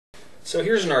So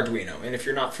here's an Arduino, and if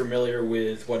you're not familiar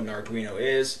with what an Arduino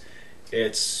is,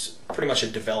 it's pretty much a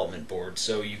development board.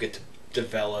 So you get to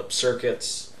develop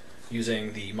circuits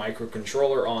using the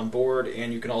microcontroller on board,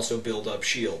 and you can also build up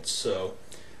shields. So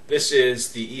this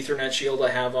is the Ethernet shield I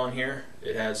have on here.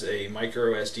 It has a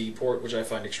micro SD port, which I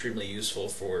find extremely useful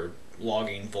for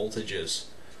logging voltages.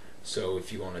 So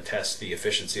if you want to test the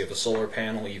efficiency of a solar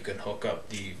panel, you can hook up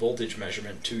the voltage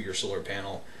measurement to your solar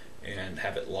panel and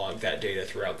have it log that data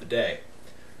throughout the day.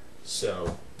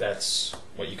 So that's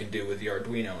what you can do with the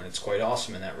Arduino, and it's quite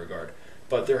awesome in that regard.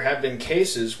 But there have been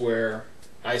cases where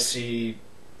I see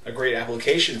a great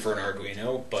application for an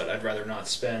Arduino, but I'd rather not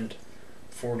spend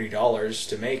 $40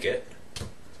 to make it.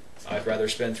 I'd rather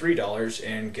spend $3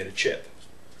 and get a chip.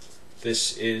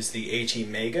 This is the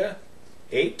ATmega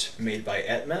 8 made by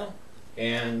Atmel,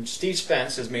 and Steve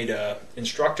Spence has made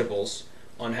instructables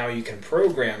on how you can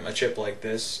program a chip like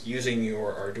this using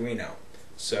your Arduino.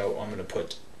 So I'm going to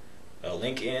put a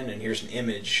link in, and here's an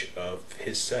image of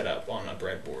his setup on a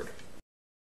breadboard.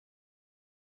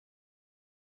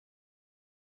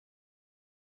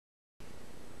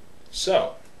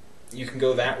 So you can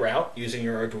go that route using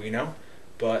your Arduino,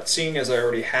 but seeing as I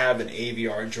already have an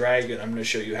AVR Dragon, I'm going to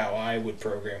show you how I would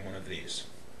program one of these.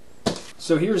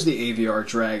 So here's the AVR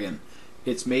Dragon.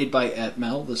 It's made by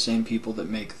Atmel, the same people that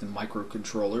make the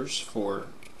microcontrollers for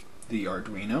the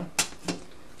Arduino.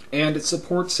 And it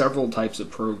supports several types of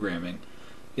programming.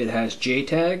 It has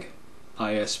JTAG,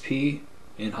 ISP,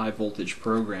 and high voltage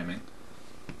programming.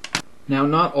 Now,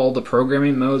 not all the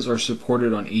programming modes are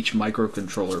supported on each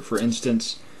microcontroller. For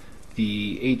instance,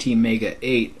 the ATmega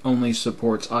 8 only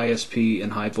supports ISP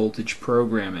and high voltage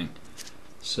programming.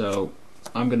 So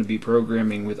I'm going to be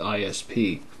programming with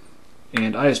ISP.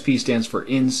 And ISP stands for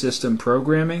in-system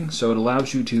programming, so it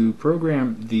allows you to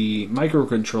program the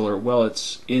microcontroller while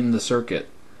it's in the circuit.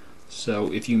 So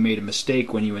if you made a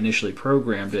mistake when you initially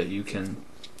programmed it, you can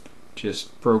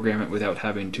just program it without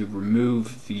having to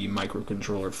remove the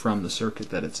microcontroller from the circuit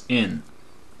that it's in.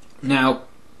 Now,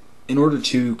 in order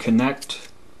to connect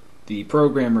the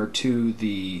programmer to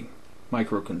the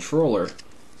microcontroller,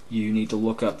 you need to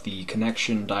look up the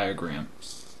connection diagram.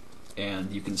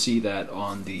 And you can see that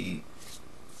on the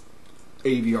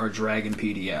AVR Dragon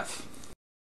PDF.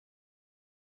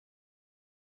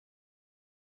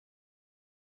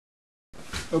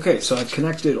 Okay, so I've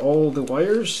connected all the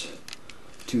wires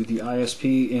to the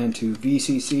ISP and to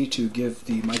VCC to give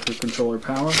the microcontroller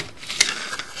power,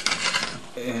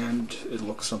 and it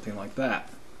looks something like that.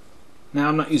 Now,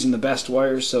 I'm not using the best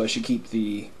wires, so I should keep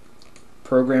the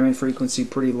programming frequency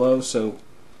pretty low so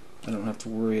I don't have to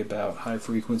worry about high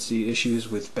frequency issues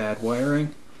with bad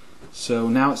wiring. So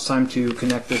now it's time to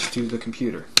connect this to the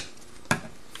computer.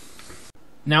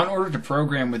 Now, in order to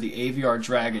program with the AVR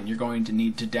Dragon, you're going to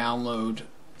need to download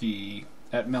the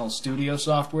Atmel Studio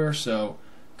software. So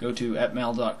go to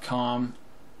atmel.com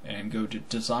and go to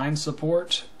Design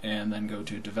Support, and then go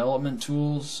to Development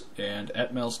Tools and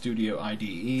Atmel Studio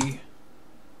IDE,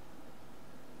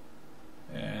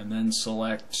 and then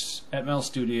select Atmel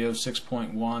Studio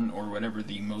 6.1 or whatever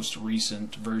the most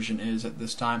recent version is at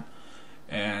this time,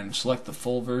 and select the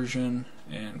full version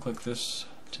and click this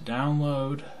to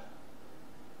download,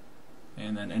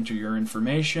 and then enter your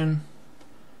information,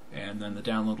 and then the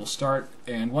download will start.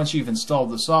 And once you've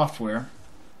installed the software,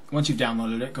 once you've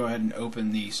downloaded it, go ahead and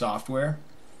open the software,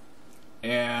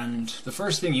 and the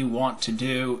first thing you want to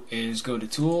do is go to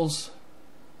Tools,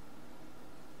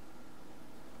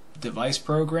 Device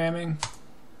Programming,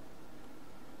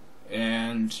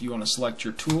 and you want to select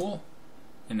your tool,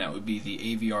 and that would be the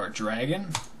AVR Dragon,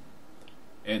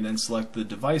 and then select the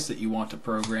device that you want to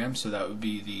program, so that would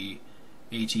be the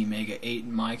ATmega 8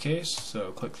 in my case.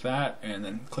 So click that and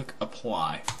then click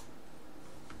Apply.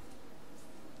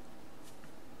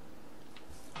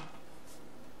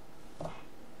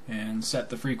 And set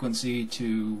the frequency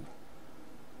to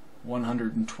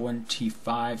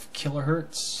 125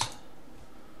 kilohertz.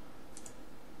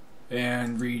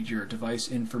 And read your device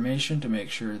information to make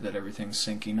sure that everything's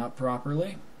syncing up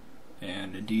properly.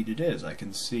 And indeed it is. I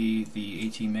can see the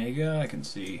ATmega, I can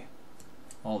see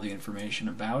all the information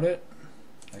about it.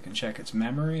 I can check its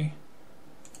memory,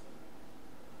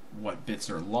 what bits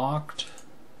are locked,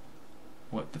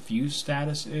 what the fuse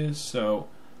status is. So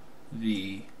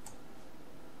the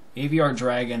AVR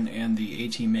Dragon and the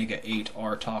ATmega 8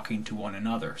 are talking to one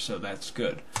another, so that's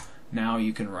good. Now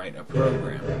you can write a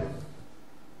program.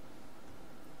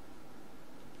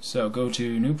 So go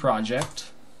to New Project.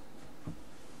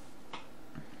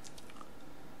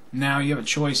 Now you have a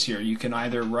choice here. You can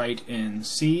either write in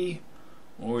C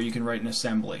or you can write in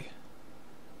assembly.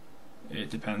 It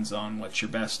depends on what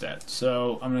you're best at.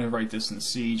 So I'm going to write this in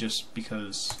C just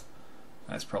because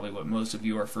that's probably what most of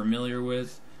you are familiar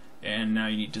with. And now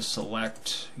you need to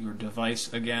select your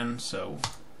device again so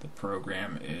the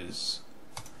program is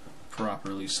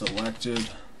properly selected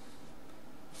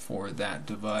for that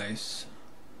device.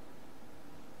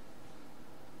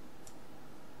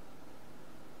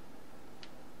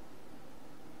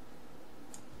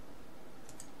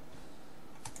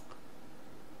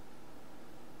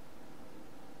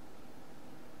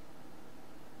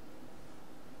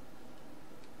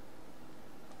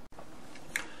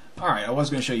 Alright, I was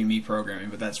going to show you me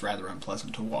programming, but that's rather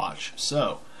unpleasant to watch.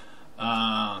 So,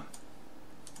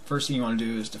 first thing you want to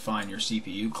do is define your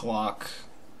CPU clock,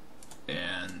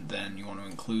 and then you want to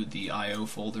include the I/O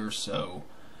folder so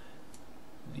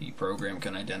the program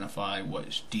can identify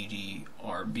what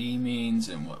DDRB means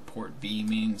and what port B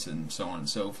means and so on and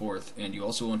so forth. And you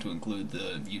also want to include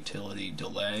the utility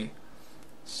delay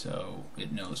so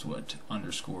it knows what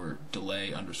 _delay_ms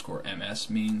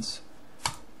means.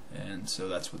 And so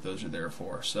that's what those are there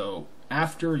for. So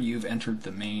after you've entered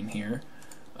the main here,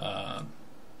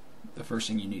 the first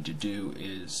thing you need to do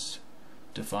is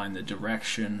define the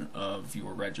direction of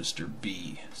your register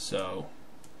B. So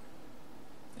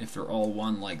if they're all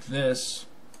one like this,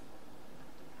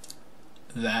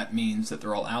 that means that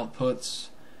they're all outputs,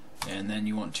 and then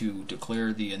you want to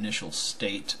declare the initial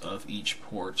state of each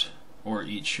port or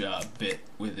each bit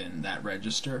within that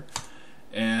register,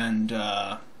 and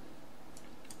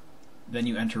then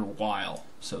you enter while.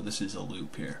 So this is a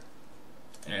loop here,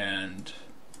 and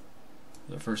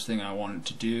the first thing I wanted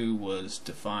to do was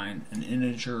define an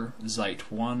integer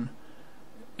zeit1,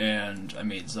 and I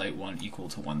made zeit1 equal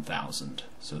to 1000,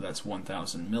 so that's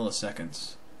 1000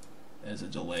 milliseconds as a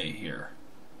delay here.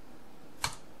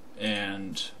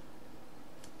 And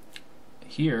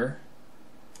here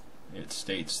it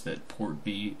states that port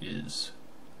B is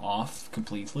off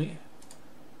completely,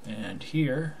 and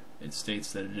here it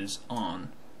states that it is on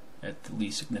at the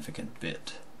least significant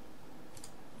bit,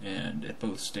 and at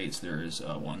both states there is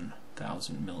a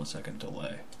 1000 millisecond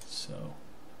delay. So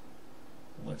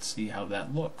let's see how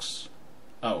that looks.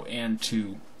 Oh, and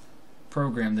to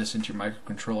program this into your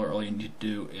microcontroller, all you need to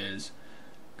do is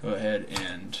go ahead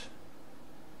and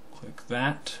click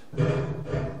that,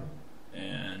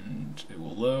 and it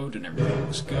will load and everything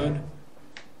looks good.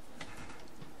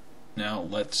 Now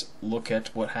let's look at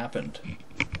what happened.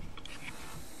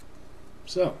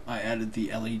 So I added the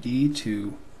LED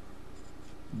to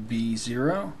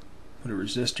B0, put a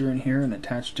resistor in here and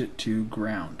attached it to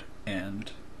ground,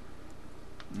 and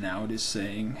now it is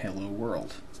saying hello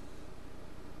world.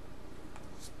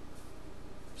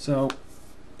 So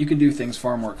you can do things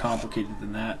far more complicated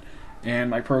than that, and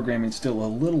my programming is still a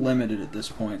little limited at this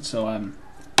point, so I'm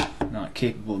not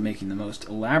capable of making the most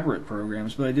elaborate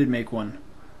programs, but I did make one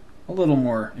a little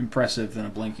more impressive than a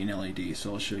blinking LED,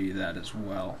 so I'll show you that as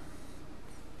well.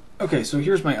 Okay, so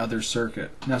here's my other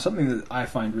circuit. Now something that I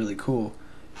find really cool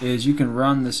is you can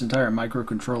run this entire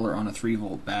microcontroller on a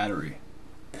 3-volt battery.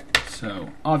 So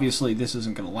obviously this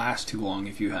isn't going to last too long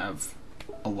if you have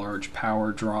a large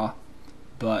power draw,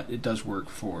 but it does work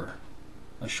for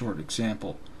a short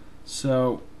example.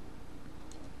 So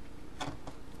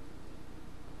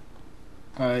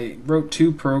I wrote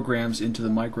 2 programs into the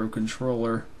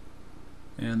microcontroller,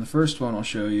 and the first one I'll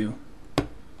show you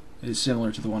is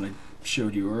similar to the one I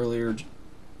showed you earlier.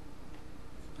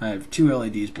 I have 2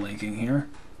 LEDs blinking here,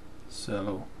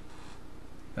 so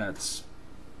that's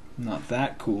not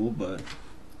that cool, but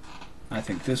I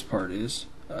think this part is.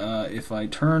 If I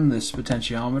turn this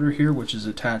potentiometer here, which is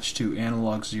attached to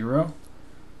analog 0,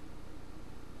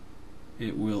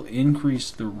 it will increase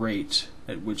the rate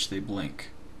at which they blink.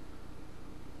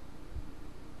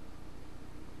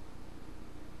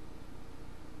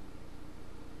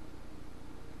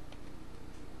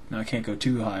 Now I can't go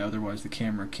too high, otherwise the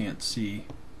camera can't see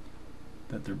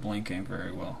that they're blinking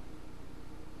very well.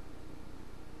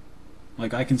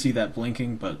 Like, I can see that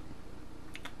blinking, but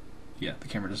yeah, the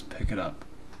camera doesn't pick it up.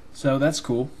 So that's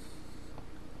cool.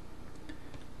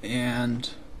 And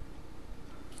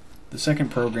the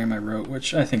second program I wrote,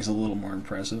 which I think is a little more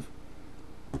impressive,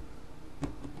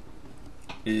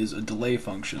 is a delay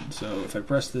function. So if I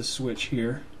press this switch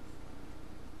here,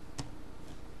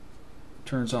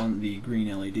 turns on the green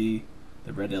LED,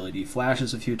 the red LED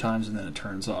flashes a few times, and then it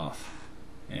turns off.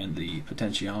 And the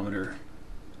potentiometer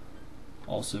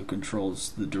also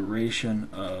controls the duration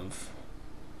of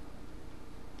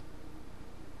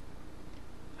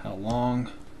how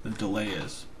long the delay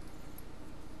is.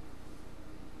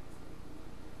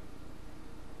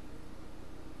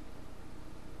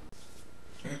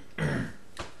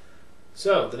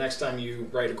 So the next time you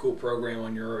write a cool program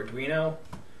on your Arduino,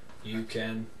 you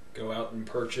can go out and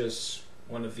purchase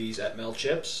one of these Atmel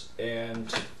chips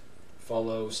and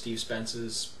follow Steve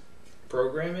Spence's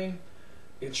programming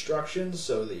instructions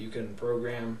so that you can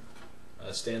program a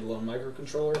standalone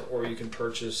microcontroller, or you can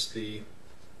purchase the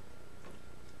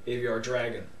AVR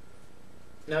Dragon.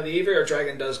 Now the AVR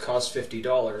Dragon does cost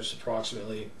 $50,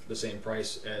 approximately the same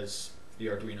price as the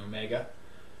Arduino Mega,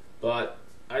 but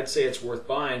I'd say it's worth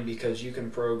buying because you can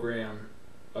program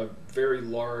a very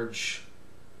large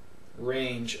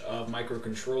range of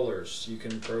microcontrollers. You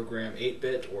can program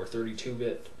 8-bit or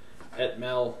 32-bit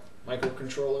Atmel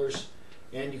microcontrollers,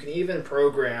 and you can even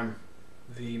program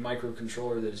the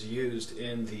microcontroller that is used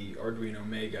in the Arduino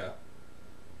Mega.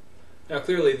 Now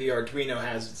clearly the Arduino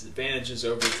has its advantages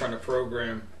over trying to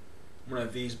program one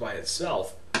of these by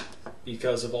itself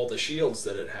because of all the shields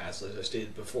that it has, as I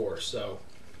stated before. So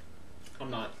I'm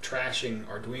not trashing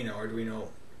Arduino. Arduino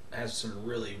has some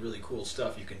really cool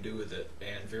stuff you can do with it,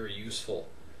 and very useful.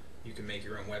 You can make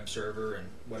your own web server and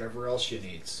whatever else you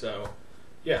need. So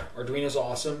yeah, Arduino's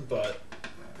awesome, but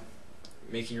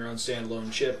making your own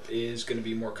standalone chip is going to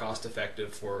be more cost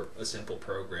effective for a simple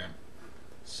program.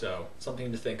 So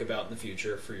something to think about in the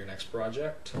future for your next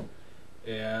project.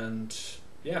 And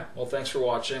yeah, well, thanks for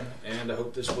watching, and I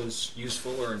hope this was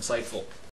useful or insightful.